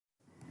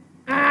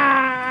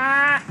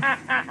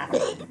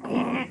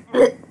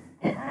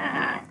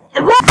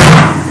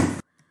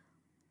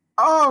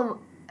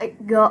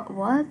God,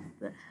 what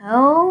the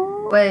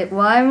hell? Wait,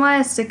 why am I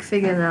a stick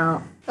figure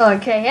now?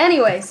 Okay,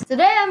 anyways,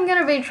 today I'm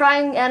gonna be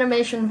trying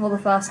animation for the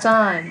first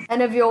time.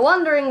 And if you're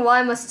wondering why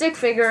I'm a stick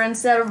figure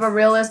instead of a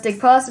realistic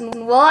person,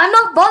 well, I'm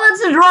not bothered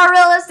to draw a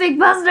realistic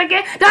person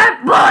again.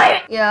 Don't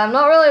bully! Yeah, I'm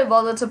not really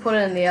bothered to put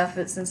in the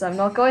effort since I'm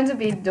not going to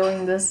be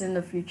doing this in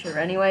the future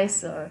anyway,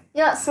 so.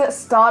 Yeah, let's get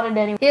started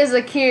anyway. Here's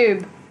a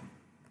cube.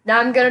 Now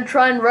I'm gonna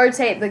try and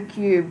rotate the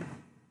cube.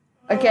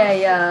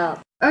 Okay,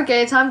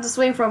 okay, time to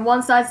swing from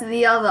one side to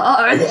the other.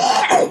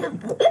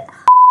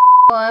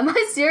 Well, am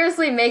I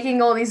seriously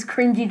making all these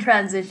cringy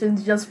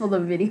transitions just for the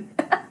video?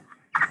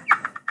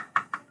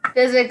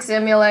 Physics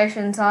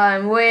simulation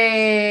time. Wait.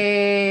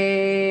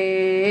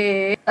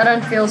 I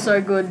don't feel so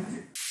good.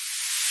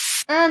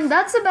 And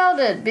that's about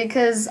it,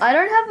 because I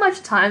don't have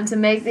much time to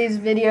make these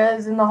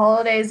videos in the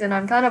holidays and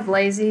I'm kind of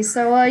lazy,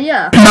 so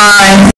yeah. Bye.